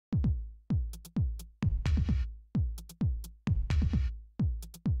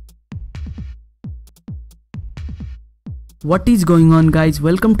What is going on, guys?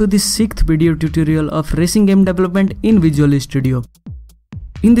 Welcome to this 6th video tutorial of racing game development in Visual Studio.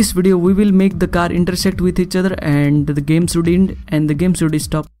 In this video we will make the car intersect with each other and the game should end and the game should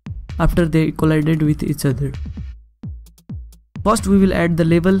stop after they collided with each other. First we will add the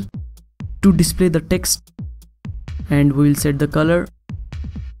label to display the text and we will set the color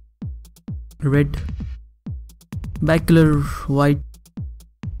red, back color white,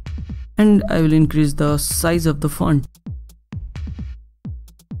 and I will increase the size of the font.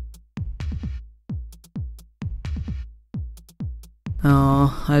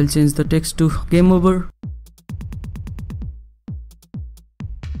 I'll change the text to game over.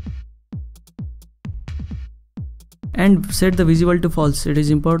 And set the visible to false, it is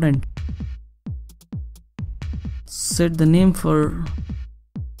important. Set the name for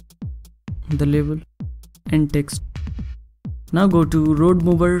the label and text. Now go to road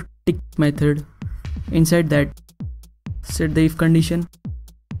mover tick method. Inside that, set the if condition.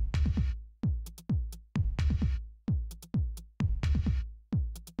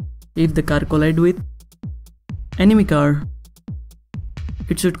 If the car collide with enemy car,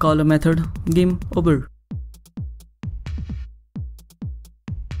 it should call a method game over.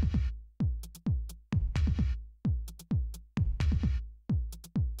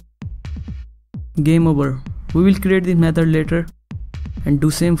 Game over. We will create this method later and do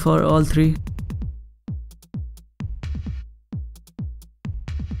same for all three.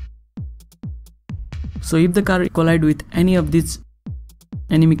 So if the car collide with any of these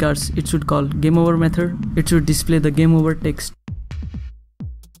enemy cars, it should call game over method. It should display the game over text.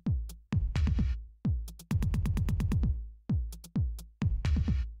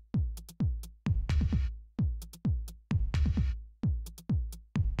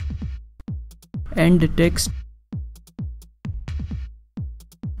 And the text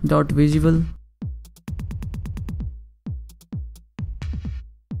dot visible.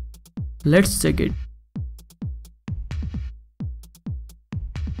 Let's check it.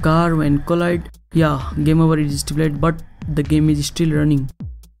 Car when collide, yeah, game over is displayed, but the game is still running.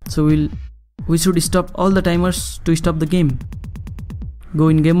 So we should stop all the timers to stop the game. Go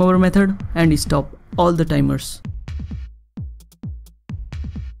in game over method and stop all the timers.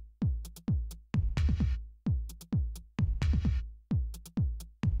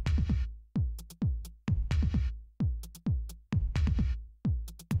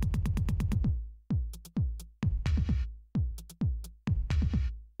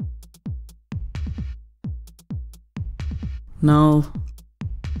 Now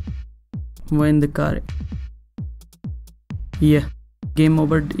when the car, yeah, game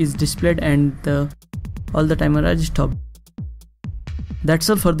over is displayed and all the timer are stopped. That's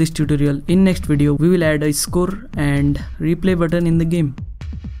all for this tutorial. In next video we will add a score and replay button in the game.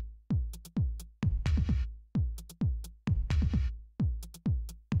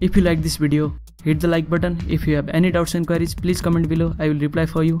 If you like this video, hit the like button. If you have any doubts and queries, please comment below. I will reply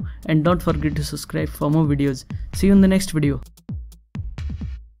for you, and don't forget to subscribe for more videos. See you in the next video.